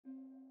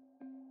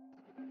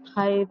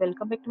Hi,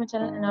 welcome back to my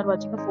channel and are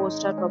watching a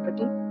 4-star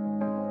property.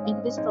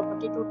 In this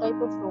property, two type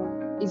of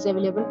room is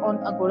available on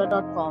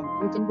agoda.com.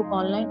 You can book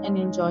online and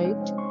enjoy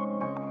it.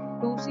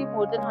 To see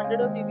more than 100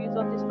 of reviews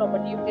of this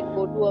property, you can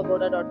go to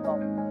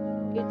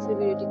agoda.com. Its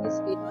review rating is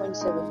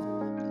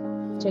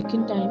 8.7.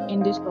 Check-in time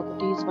in this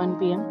property is 1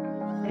 p.m.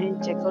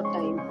 and check-out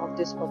time of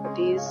this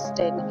property is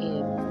 10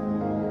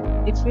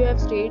 a.m. If you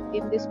have stayed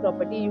in this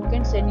property, you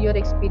can send your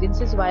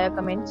experiences via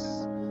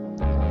comments.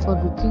 For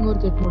booking or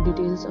get more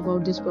details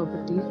about this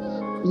property,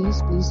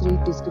 please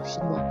read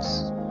description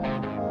box.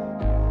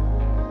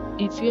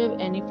 If you have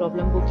any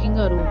problem booking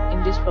a room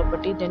in this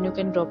property, then you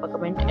can drop a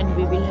comment and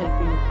we will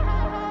help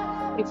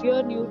you. If you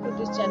are new to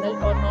this channel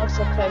or not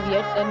subscribed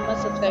yet, then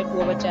must subscribe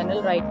to our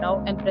channel right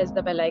now and press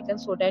the bell icon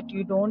so that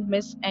you don't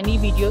miss any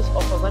videos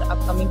of our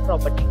upcoming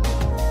property.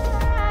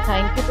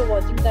 Thank you for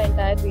watching the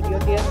entire video.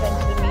 Dear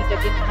friends, we'll meet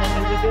again in a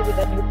new video with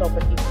a new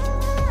property.